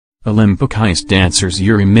Olympic ice dancers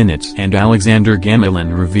Yura and Alexander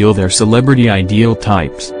Gamelin reveal their celebrity ideal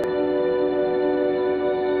types.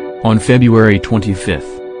 On February 25,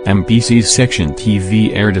 MBC's Section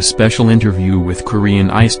TV aired a special interview with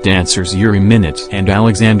Korean ice dancers Yura and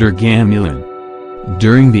Alexander Gamelin.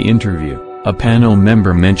 During the interview, a panel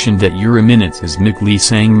member mentioned that Yura is Nick Lee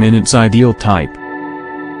Sang Min's ideal type.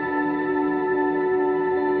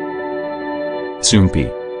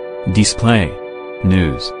 Soompi. Display.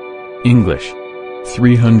 News. English.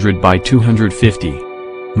 300 by 250.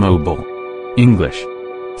 Mobile. English.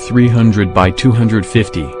 300 by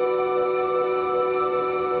 250.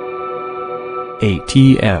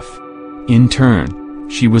 ATF. In turn,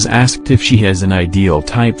 she was asked if she has an ideal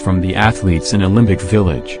type from the athletes in Olympic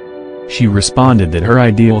Village. She responded that her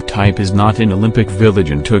ideal type is not in Olympic Village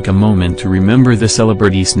and took a moment to remember the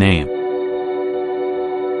celebrity's name.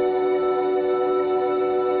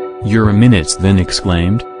 Yura then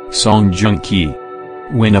exclaimed, "Song Joong-ki."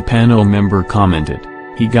 When a panel member commented,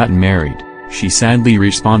 "He got married," she sadly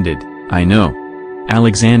responded, "I know."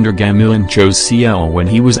 Alexander Gamelin chose CL when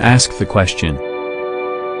he was asked the question.